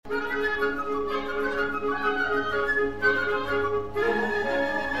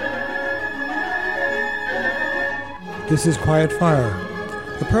This is Quiet Fire,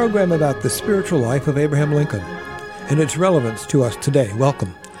 the program about the spiritual life of Abraham Lincoln and its relevance to us today.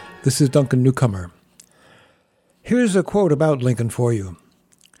 Welcome. This is Duncan, Newcomer. Here's a quote about Lincoln for you.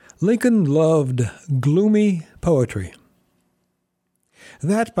 Lincoln loved gloomy poetry.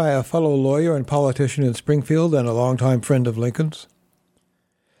 That by a fellow lawyer and politician in Springfield and a longtime friend of Lincoln's.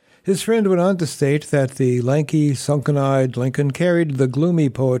 His friend went on to state that the lanky, sunken-eyed Lincoln carried the gloomy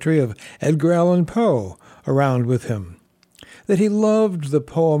poetry of Edgar Allan Poe around with him, that he loved the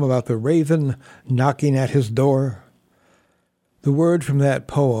poem about the raven knocking at his door. The word from that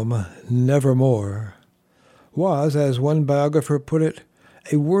poem, Nevermore, was, as one biographer put it,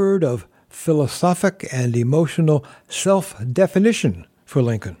 a word of philosophic and emotional self-definition for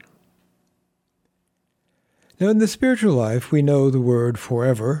Lincoln. Now, in the spiritual life, we know the word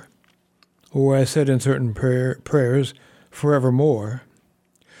forever, or as said in certain prayers, forevermore.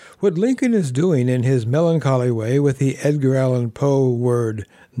 What Lincoln is doing in his melancholy way with the Edgar Allan Poe word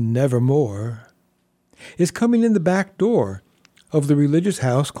nevermore is coming in the back door of the religious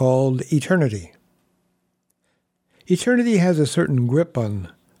house called eternity. Eternity has a certain grip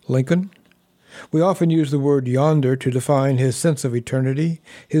on Lincoln. We often use the word yonder to define his sense of eternity.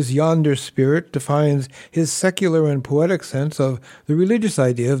 His yonder spirit defines his secular and poetic sense of the religious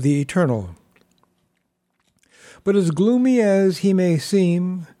idea of the eternal. But as gloomy as he may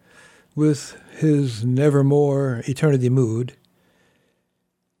seem with his nevermore eternity mood,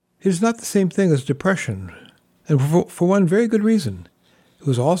 it is not the same thing as depression, and for one very good reason. It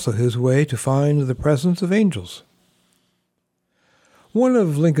was also his way to find the presence of angels. One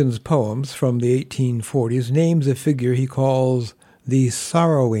of Lincoln's poems from the 1840s names a figure he calls the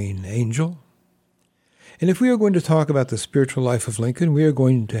sorrowing angel. And if we are going to talk about the spiritual life of Lincoln, we are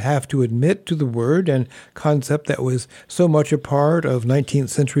going to have to admit to the word and concept that was so much a part of 19th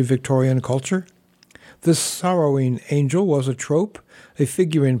century Victorian culture. The sorrowing angel was a trope, a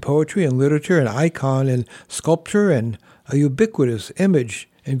figure in poetry and literature, an icon in sculpture, and a ubiquitous image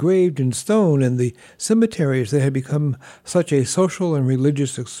engraved in stone in the cemeteries that had become such a social and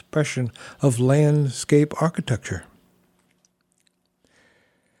religious expression of landscape architecture.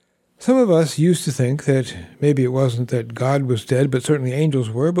 Some of us used to think that maybe it wasn't that God was dead, but certainly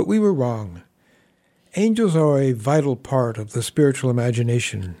angels were, but we were wrong. Angels are a vital part of the spiritual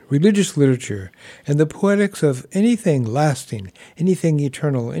imagination, religious literature, and the poetics of anything lasting, anything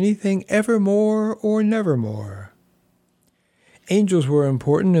eternal, anything evermore or nevermore. Angels were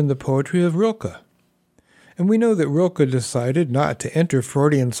important in the poetry of Rilke. And we know that Rilke decided not to enter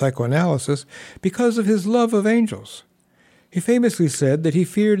Freudian psychoanalysis because of his love of angels. He famously said that he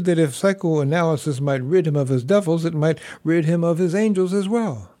feared that if psychoanalysis might rid him of his devils, it might rid him of his angels as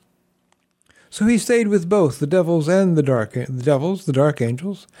well. So he stayed with both the devils and the dark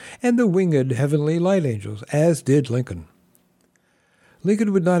angels, and the winged heavenly light angels, as did Lincoln.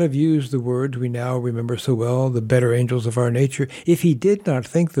 Lincoln would not have used the words we now remember so well, the better angels of our nature, if he did not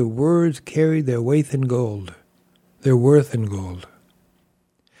think the words carried their weight in gold, their worth in gold.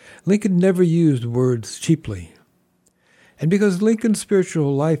 Lincoln never used words cheaply. And because Lincoln's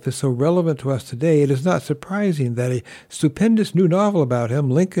spiritual life is so relevant to us today, it is not surprising that a stupendous new novel about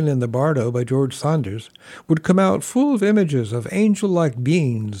him, Lincoln in the Bardo by George Saunders, would come out full of images of angel-like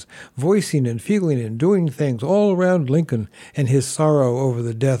beings, voicing and feeling and doing things all around Lincoln and his sorrow over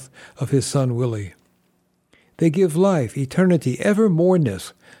the death of his son Willie. They give life, eternity,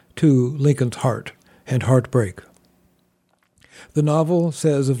 evermoreness to Lincoln's heart and heartbreak. The novel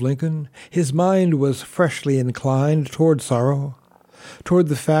says of Lincoln, his mind was freshly inclined toward sorrow, toward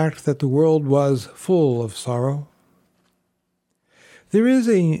the fact that the world was full of sorrow. There is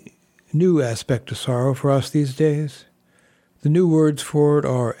a new aspect to sorrow for us these days. The new words for it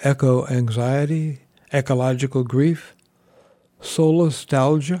are eco-anxiety, ecological grief,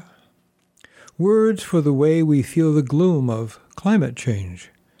 solastalgia, words for the way we feel the gloom of climate change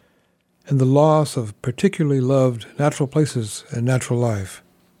and the loss of particularly loved natural places and natural life.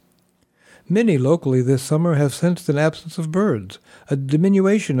 Many locally this summer have sensed an absence of birds, a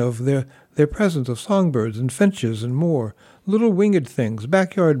diminution of their presence of songbirds and finches and more, little winged things,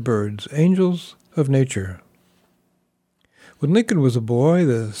 backyard birds, angels of nature. When Lincoln was a boy,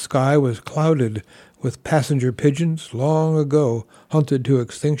 the sky was clouded with passenger pigeons, long ago hunted to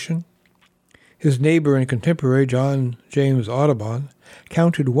extinction. His neighbor and contemporary, John James Audubon,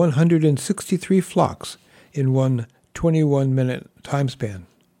 counted 163 flocks in one 21-minute time span.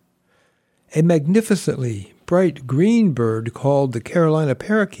 A magnificently bright green bird called the Carolina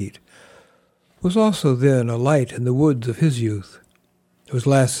parakeet was also then a light in the woods of his youth. It was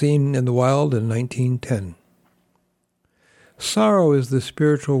last seen in the wild in 1910. Sorrow is the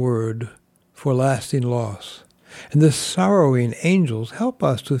spiritual word for lasting loss. And the sorrowing angels help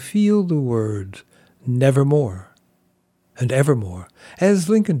us to feel the words, Nevermore and Evermore, as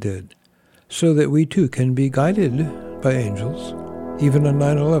Lincoln did, so that we too can be guided by angels, even on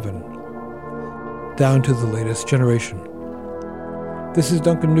 9/11, down to the latest generation. This is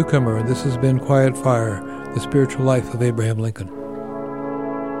Duncan Newcomer, and this has been Quiet Fire, the spiritual life of Abraham Lincoln.